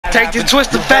Take the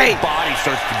twist of fate. Body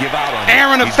starts to give out on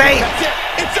Aaron of fate.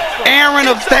 Aaron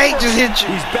of fate just hit you.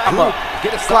 I'm up.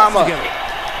 Climb up.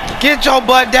 Get your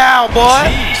butt down, boy.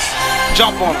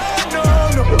 Jump on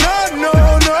him.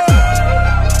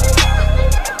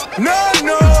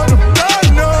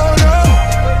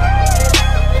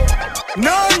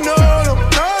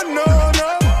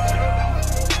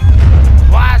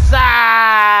 What's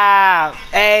up?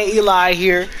 Hey, Eli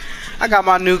here. I got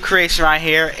my new creation right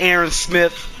here, Aaron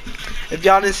Smith. If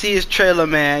y'all didn't see his trailer,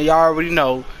 man, y'all already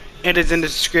know. It is in the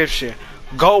description.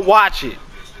 Go watch it.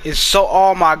 It's so,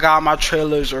 oh my god, my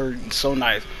trailers are so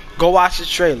nice. Go watch the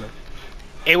trailer.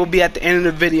 It will be at the end of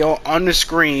the video on the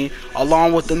screen,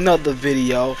 along with another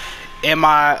video and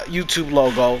my YouTube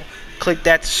logo. Click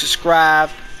that to subscribe.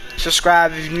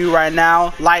 Subscribe if you're new right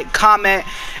now. Like, comment,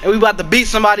 and we about to beat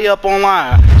somebody up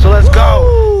online. So let's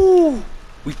go.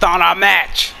 We found our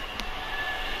match.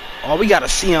 Oh, we got a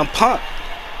CM Punk,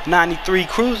 93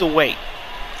 cruiserweight.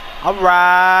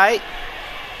 Alright.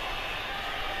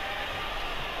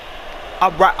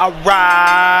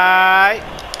 Alright.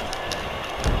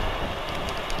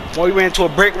 Boy, we ran into a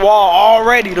brick wall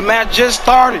already. The match just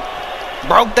started.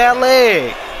 Broke that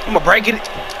leg. I'm gonna break it.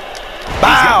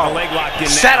 Bow.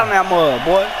 Sat on that mud,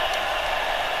 boy.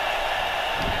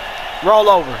 Roll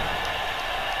over.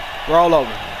 Roll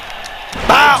over.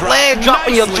 Bow. Leg drop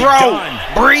in your throat.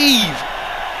 Breathe.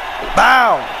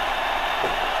 Bow.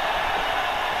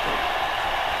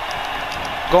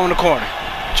 Go in the corner.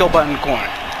 Put your butt in the corner.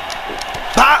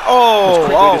 Bow.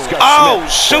 Oh,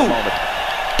 shoot.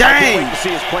 Dang.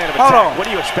 Hold on. What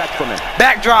do you expect from him?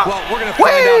 Backdrop. Well, we're gonna find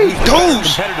out who's the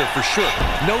douche. competitor for sure.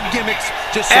 No gimmicks,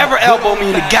 just ever elbow me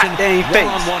in the goddamn face.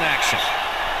 One-on-one action.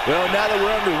 Well, now that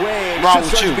we're underway, it Wrong with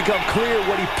starts you. to become clear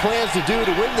what he plans to do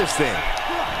to win this thing.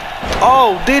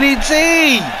 Oh,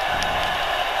 DDT.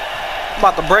 I'm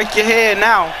about to break your head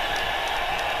now.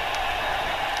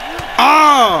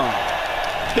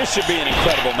 This should be an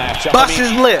incredible matchup. Bust his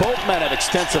lip. Both men have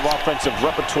extensive offensive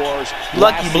repertoires.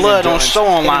 Lucky blood on show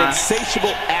online.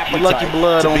 Insatiable appetite. Lucky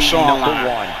blood on show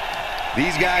online.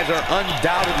 These guys are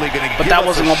undoubtedly going to. But that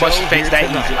wasn't gonna bust your face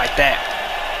that easy like that.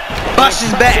 Bust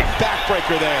his back.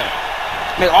 Backbreaker there.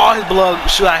 Make all his blood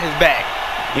shoot out his back.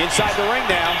 Inside the ring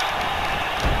now.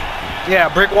 Yeah,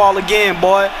 brick wall again,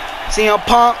 boy. CM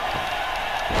Punk.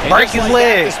 Break his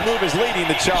leg. This move is leading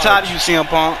the charge. I'm tired of you, CM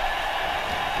Punk.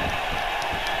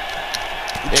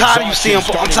 I'm tired of you, CM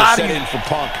Punk. I'm tired of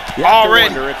you.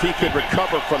 Already. If he could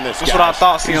recover from this. That's what I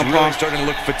thought, CM Punk. He's really starting to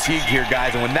look fatigued here,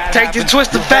 guys. And when that Take the happens,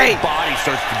 twist of fate. body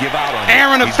starts to give out on him.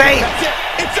 Aaron of fate.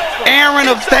 Aaron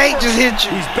of fate just hit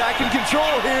you. He's back in control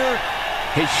here.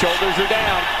 His shoulders are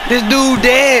down. This dude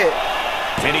dead.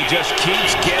 And he just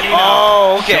keeps getting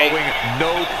Oh, okay. Showing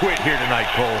no quit here tonight,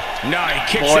 Cole. No, he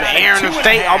kicks Boy, out Aaron at of 2.5.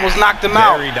 fate almost knocked him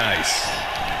out. Very nice.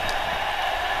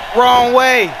 Wrong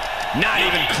way. Not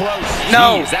even close.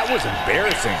 No. Jeez, that was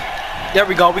embarrassing. There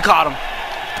we go. We caught him.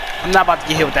 I'm not about to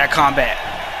get hit with that combat.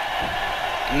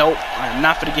 Nope. I'm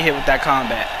not going to get hit with that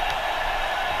combat.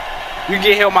 You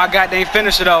get hit with my goddamn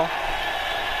finisher, though.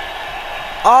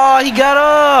 Oh, he got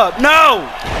up. No.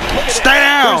 Stay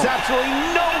down. There's absolutely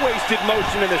no wasted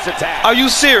motion in this attack. Are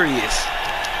you serious?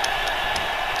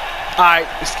 All right.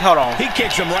 Hold on. He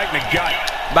kicks him right in the gut.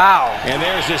 Bow. And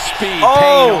there's his speed Oh.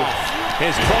 paying off.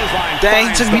 His clothesline. Dang,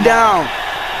 he finds took the me mark. down.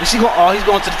 Is he going? Oh, he's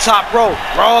going to the top rope.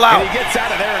 Roll out. And he gets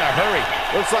out of there in a hurry.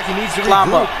 Looks like he needs to Climb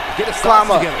regroup. up. Get his Climb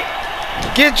thoughts up.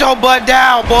 together. Get your butt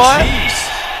down, boy. Jeez.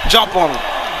 Jump on him.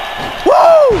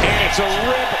 Woo! And it's a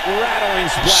rip-rattling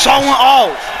splash. Showing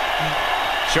off.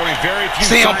 Showing very few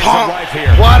CM signs Punk. of life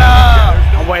here. What up?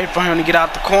 I'm waiting for him to get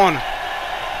out the corner.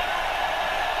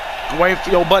 I'm waiting for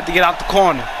your butt to get out the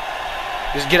corner.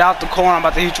 Just get out the corner. I'm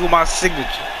about to hit you with my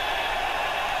signature.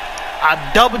 I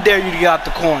double dare you to get out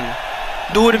the corner.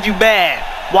 Do it if you bad.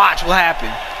 Watch what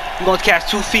happens. I'm going to catch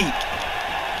 2 feet.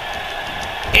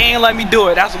 Ain't let me do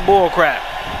it. That's some bull crap.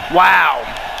 Wow.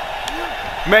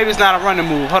 Maybe it's not a running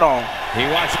move. Hold on. He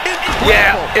wants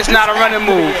Yeah, it's not a running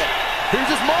move. Here's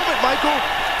his moment, Michael.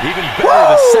 even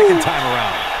better the second time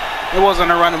around. It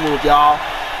wasn't a running move, y'all.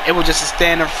 It was just a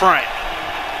stand in front.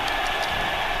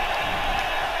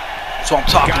 That's what I'm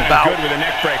talking about. Good with a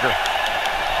neck breaker.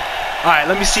 All right,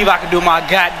 let me see if I can do my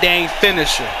goddamn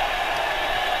finisher.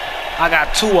 I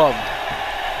got 2 of them.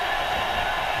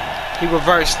 He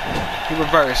reversed. He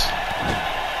reversed.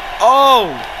 Oh!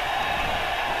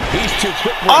 He's too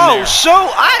quick for Oh, shoot!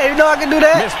 I didn't know I could do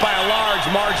that. Missed by a large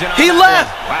margin. On He that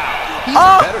left. one. Wow. He's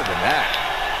better than that.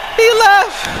 He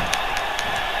left.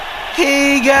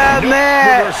 He got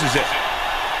mad. Reverses it.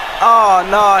 Oh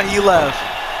no, he left.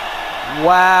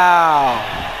 Wow.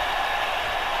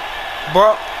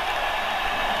 Bro,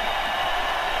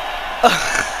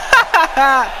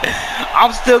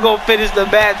 I'm still gonna finish the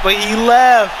match, but he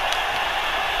left.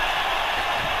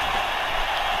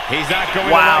 He's not going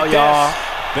Wow, to like y'all. this.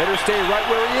 Better stay right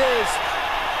where he is.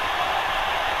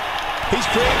 He's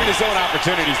creating his own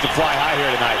opportunities to fly high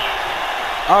here tonight.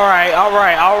 All right,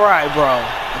 bro.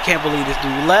 I can't believe this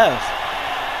dude left.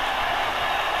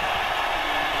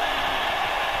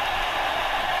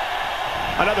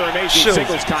 Another amazing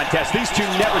singles contest. These two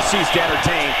never cease to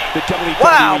entertain the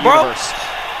WWE Universe.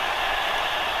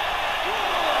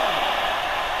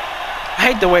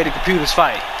 I hate the way the computers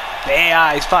fight. The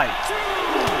AIs fight.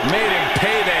 Made him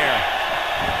pay there.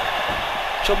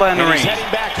 Somebody in the ring. He's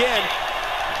heading back in.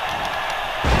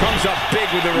 Comes up big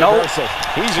with the reversal.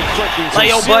 He's inflicting some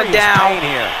serious pain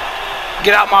here.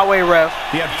 Get out my way, ref.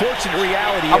 The unfortunate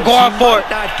reality I'm going for it.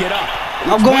 Not get up.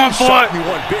 I'm going for it.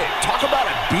 Talk about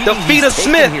a beating. The feet of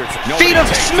Smith. Feet of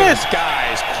Smith.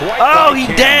 Oh, he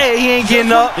dead. He ain't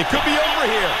getting up. It could be over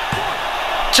here.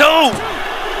 2,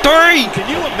 3. Can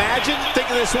you imagine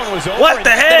thinking this one was over? What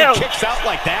the hell? He kicks out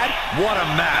like that. What a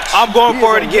match. I'm going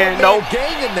for it again. Nope.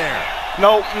 Gang in there.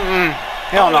 Nope.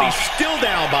 Hell no. He's still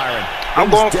down, Byron.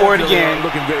 I'm going for it again.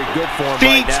 Looking very good for him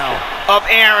Feet right now. of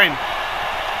Aaron.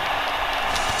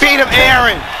 Feet of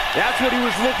Aaron. That's what he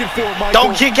was looking for, Michael.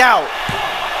 Don't kick out.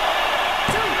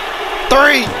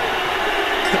 3.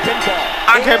 The pinfall.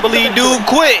 I can't believe dude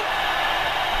quit.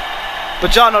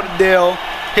 But y'all know the deal.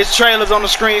 His trailer's on the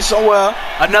screen somewhere.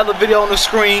 Another video on the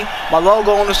screen. My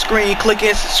logo on the screen. Click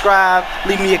and subscribe.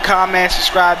 Leave me a comment.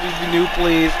 Subscribe if you're new,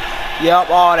 please. Yup,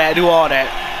 all that. Do all that.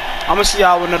 I'm going to see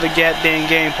y'all with another goddamn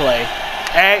gameplay.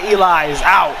 And Eli is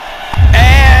out.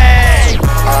 Hey!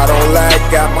 I don't like,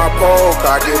 got my pole,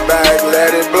 cock it back,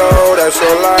 let it blow. That's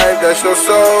your life, that's your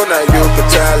soul. Now you can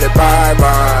tell it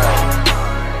bye-bye.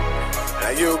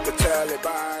 Now you can